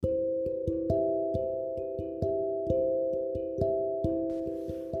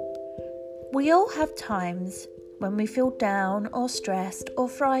We all have times when we feel down or stressed or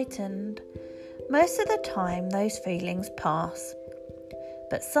frightened. Most of the time those feelings pass,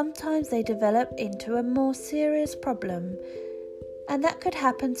 but sometimes they develop into a more serious problem, and that could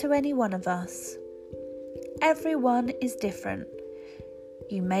happen to any one of us. Everyone is different.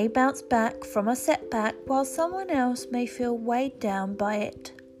 You may bounce back from a setback while someone else may feel weighed down by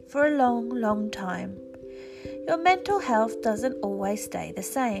it for a long, long time. Your mental health doesn't always stay the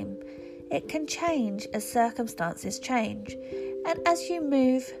same. It can change as circumstances change and as you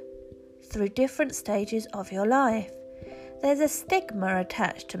move through different stages of your life. There's a stigma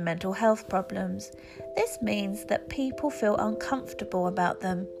attached to mental health problems. This means that people feel uncomfortable about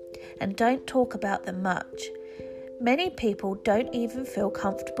them and don't talk about them much. Many people don't even feel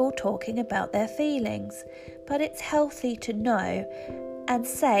comfortable talking about their feelings, but it's healthy to know and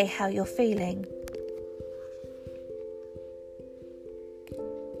say how you're feeling.